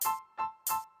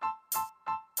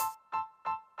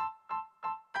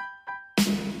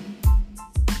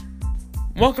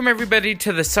Welcome everybody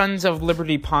to the Sons of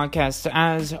Liberty podcast.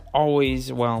 As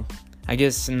always, well, I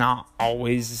guess not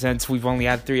always since we've only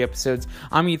had 3 episodes.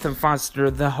 I'm Ethan Foster,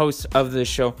 the host of this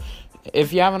show.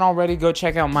 If you haven't already, go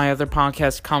check out my other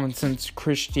podcast, Common Sense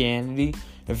Christianity,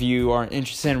 if you are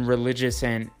interested in religious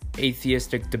and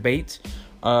atheistic debates.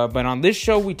 But on this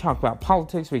show, we talk about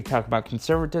politics, we talk about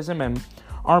conservatism, and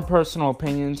our personal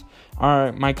opinions.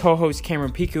 My co-host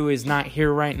Cameron Piku is not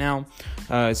here right now,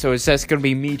 so it's just going to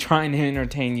be me trying to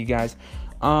entertain you guys.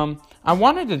 I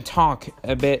wanted to talk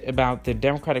a bit about the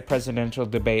Democratic presidential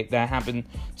debate that happened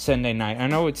Sunday night. I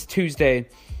know it's Tuesday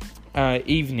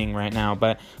evening right now,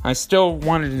 but I still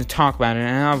wanted to talk about it.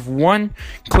 And I have one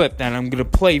clip that I'm going to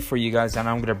play for you guys that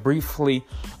I'm going to briefly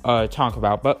talk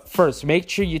about. But first, make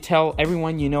sure you tell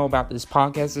everyone you know about this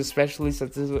podcast, especially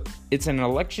since it's an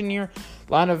election year.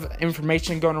 A lot of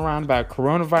information going around about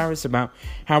coronavirus, about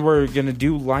how we're going to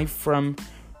do life from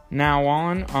now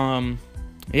on.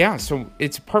 So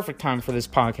it's a perfect time for this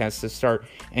podcast to start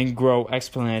and grow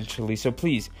exponentially. So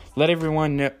please, let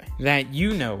everyone know that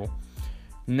you know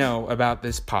about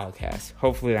this podcast.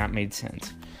 Hopefully that made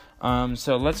sense.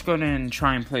 So let's go ahead and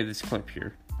try and play this clip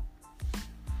here.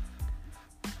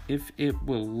 If it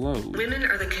will load. Women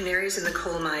are the canaries in the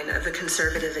coal mine of the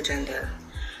conservative agenda.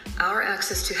 Our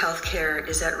access to health care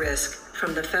is at risk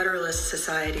from the Federalist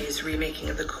Society's remaking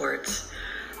of the courts.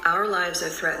 Our lives are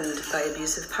threatened by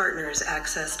abusive partners'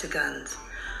 access to guns.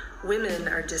 Women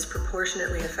are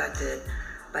disproportionately affected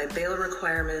by bail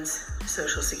requirements,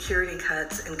 Social Security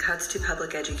cuts, and cuts to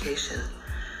public education.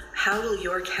 How will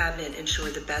your cabinet ensure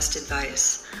the best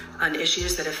advice on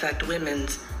issues that affect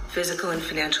women's physical and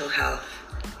financial health?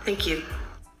 Thank you.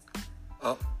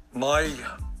 My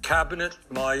cabinet,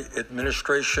 my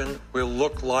administration will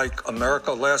look like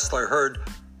America. Last I heard,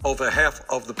 over half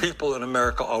of the people in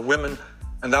America are women,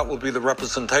 and that will be the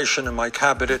representation in my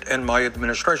cabinet and my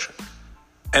administration.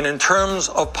 And in terms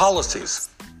of policies,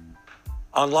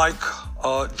 unlike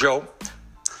Joe,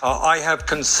 I have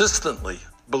consistently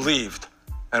believed,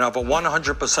 and have a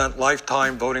 100%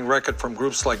 lifetime voting record from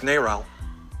groups like NARAL,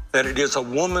 that it is a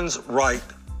woman's right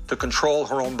to control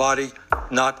her own body,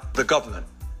 not the government.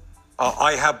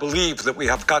 I have believed that we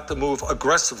have got to move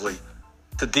aggressively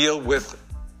to deal with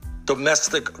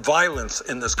domestic violence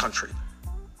in this country.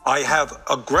 I have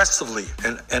aggressively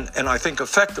and I think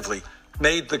effectively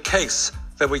made the case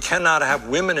that we cannot have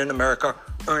women in America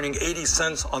earning 80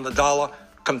 cents on the dollar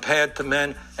compared to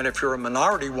men. And if you're a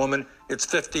minority woman, it's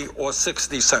 50 or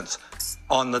 60 cents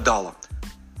on the dollar.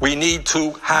 We need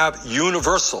to have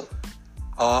universal,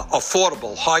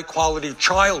 affordable, high-quality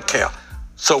child care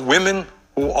so women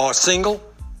who are single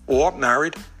or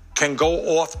married can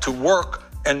go off to work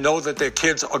and know that their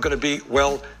kids are going to be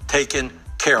well taken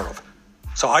care of.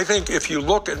 So I think if you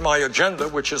look at my agenda,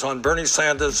 which is on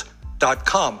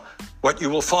BernieSanders.com, what you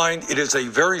will find, it is a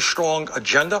very strong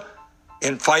agenda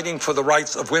in fighting for the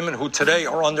rights of women who today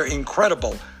are under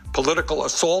incredible political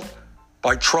assault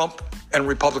by Trump and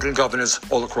Republican governors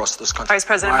all across this country. Vice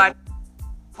President Biden.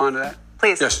 On to that?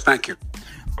 Please. Yes, thank you.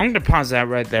 I'm going to pause that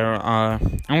right there. I'm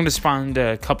going to respond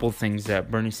to a couple of things that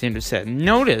Bernie Sanders said.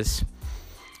 Notice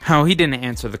how he didn't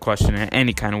answer the question in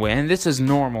any kind of way. And this is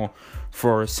normal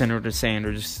for Senator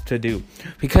Sanders to do,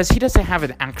 because he doesn't have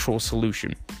an actual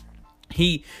solution.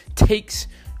 He takes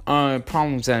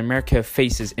problems that America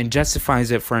faces and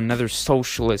justifies it for another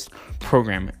socialist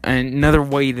program, another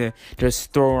way to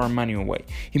just throw our money away.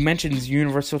 He mentions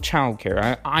universal child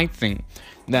care. I think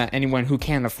that anyone who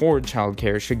can't afford child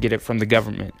care should get it from the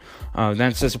government.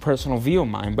 That's just a personal view of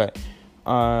mine, but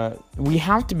we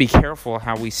have to be careful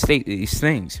how we state these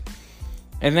things.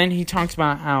 And then he talks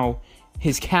about how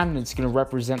his cabinet's going to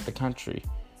represent the country.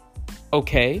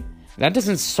 Okay, that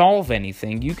doesn't solve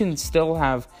anything. You can still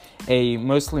have a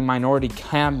mostly minority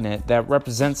cabinet that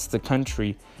represents the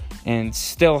country and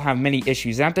still have many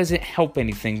issues. That doesn't help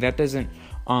anything. That doesn't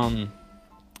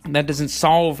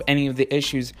solve any of the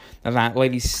issues that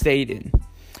lady stated.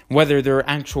 Whether they're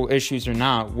actual issues or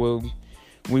not,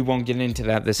 we won't get into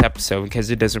that this episode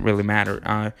because it doesn't really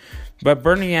matter. But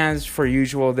Bernie, as for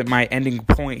usual, that my ending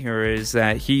point here is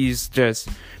that he's just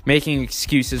making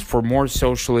excuses for more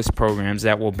socialist programs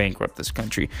that will bankrupt this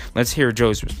country. Let's hear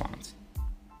Joe's response.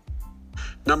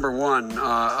 Number one,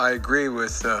 I agree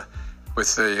with the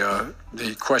question,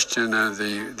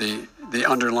 the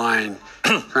underlying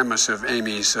premise of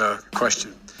Amy's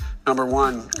question. Number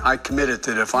one, I committed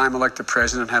that if I'm elected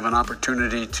president and have an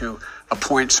opportunity to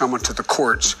appoint someone to the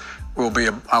courts,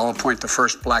 I'll appoint the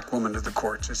first black woman to the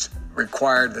courts. It's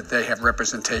required that they have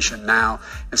representation now.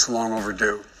 It's long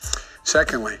overdue.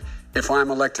 Secondly, if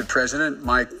I'm elected president,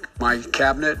 my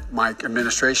cabinet, my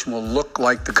administration will look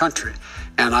like the country.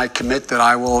 And I commit that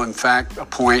I will, in fact, I'll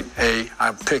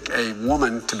pick a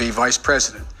woman to be vice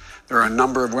president. There are a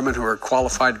number of women who are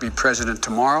qualified to be president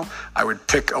tomorrow. I would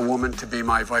pick a woman to be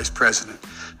my vice president.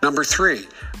 Number 3,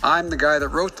 I'm the guy that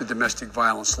wrote the domestic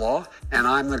violence law, and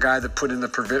I'm the guy that put in the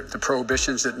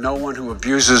prohibitions that no one who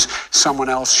abuses someone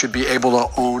else should be able to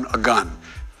own a gun.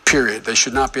 Period. They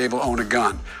should not be able to own a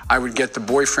gun. I would get the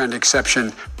boyfriend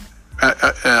exception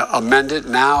amended.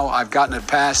 Now I've gotten it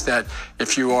passed that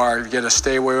if you get a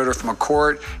stay away order from a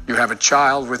court, you have a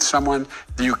child with someone,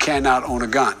 you cannot own a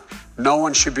gun. No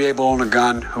one should be able to own a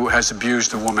gun who has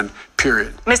abused a woman,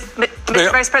 period.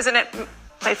 Mr. Vice President,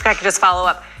 if I could just follow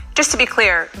up. Just to be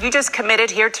clear, you just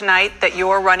committed here tonight that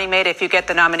your running mate, if you get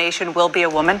the nomination, will be a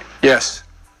woman? Yes.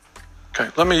 Okay,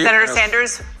 let me... Senator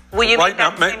Sanders, will you right make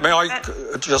that now, may I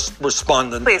just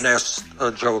respond and ask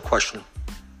Joe a question?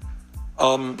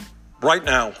 Right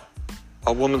now,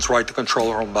 a woman's right to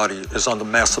control her own body is under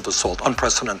massive assault,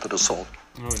 unprecedented assault.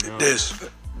 Oh, no. It is.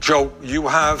 Joe, you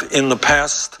have in the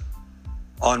past,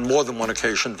 on more than one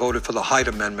occasion, voted for the Hyde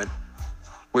Amendment,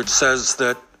 which says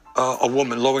that a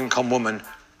woman, low-income woman,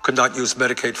 could not use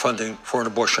Medicaid funding for an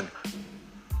abortion.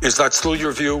 Is that still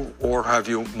your view, or have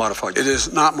you modified it? It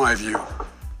is not my view.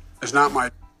 It's not my...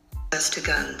 Access to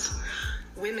guns.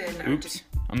 Women are... Oops,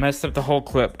 I messed up the whole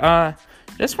clip.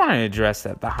 Just want to address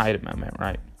that, the Hyde Amendment,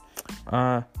 right?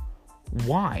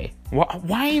 Why?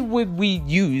 Why would we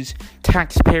use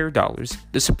taxpayer dollars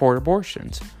to support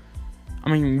abortions?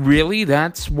 I mean, really?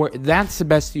 That's the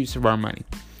best use of our money.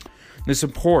 The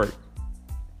support.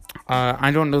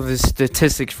 I don't know the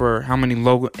statistics for how many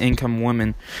low-income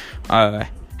women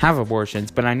have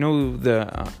abortions, but I know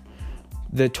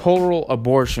the total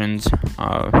abortions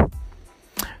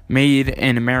made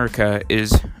in America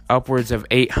is upwards of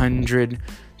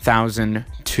 800,000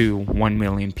 to 1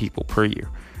 million people per year.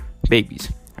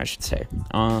 Babies, I should say.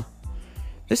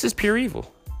 This is pure evil,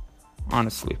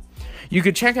 honestly. You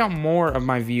could check out more of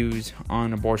my views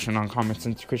on abortion on Common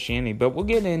Sense Christianity, but we'll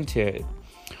get into it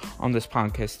on this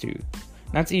podcast too.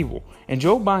 That's evil. And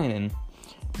Joe Biden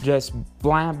just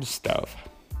blabs stuff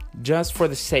just for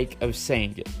the sake of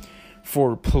saying it,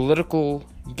 for political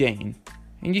gain.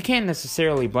 And you can't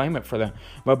necessarily blame it for that.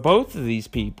 But both of these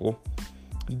people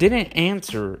didn't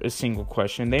answer a single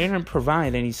question. They didn't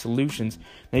provide any solutions.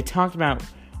 They talked about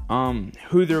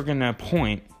who they're going to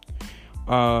appoint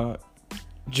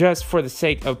just for the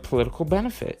sake of political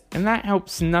benefit. And that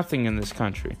helps nothing in this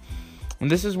country.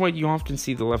 And this is what you often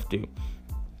see the left do.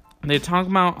 They talk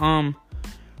about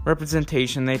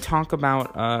representation. They talk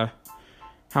about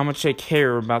how much they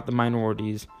care about the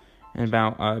minorities and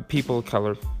about people of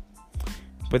color.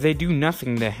 But they do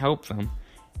nothing to help them.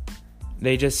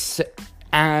 They just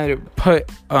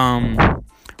put,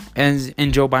 as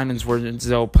in Joe Biden's words,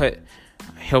 he'll put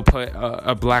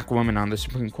a black woman on the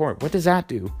Supreme Court. What does that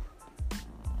do?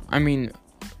 I mean,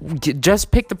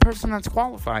 just pick the person that's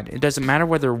qualified. It doesn't matter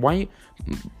whether they're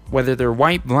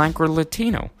white, black, or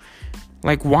Latino.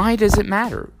 Like, why does it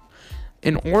matter?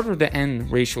 In order to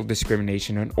end racial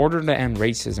discrimination, in order to end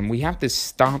racism, we have to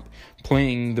stop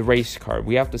playing the race card.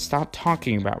 We have to stop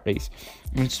talking about race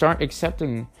and start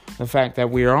accepting the fact that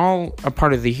we are all a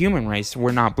part of the human race.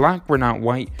 We're not black, we're not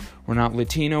white, we're not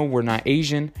Latino, we're not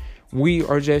Asian. We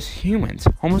are just humans,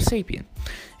 Homo sapien.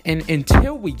 And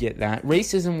until we get that,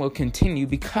 racism will continue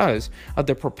because of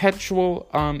the perpetual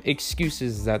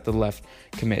excuses that the left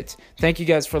commits. Thank you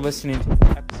guys for listening to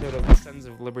this episode of the Sons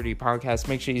of Liberty podcast.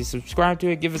 Make sure you subscribe to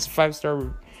it. Give us a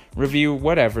 5-star review,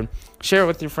 whatever. Share it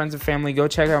with your friends and family. Go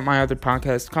check out my other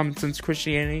podcast, Common Sense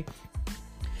Christianity.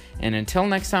 And until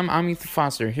next time, I'm Ethan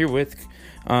Foster here with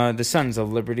the Sons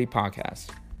of Liberty podcast.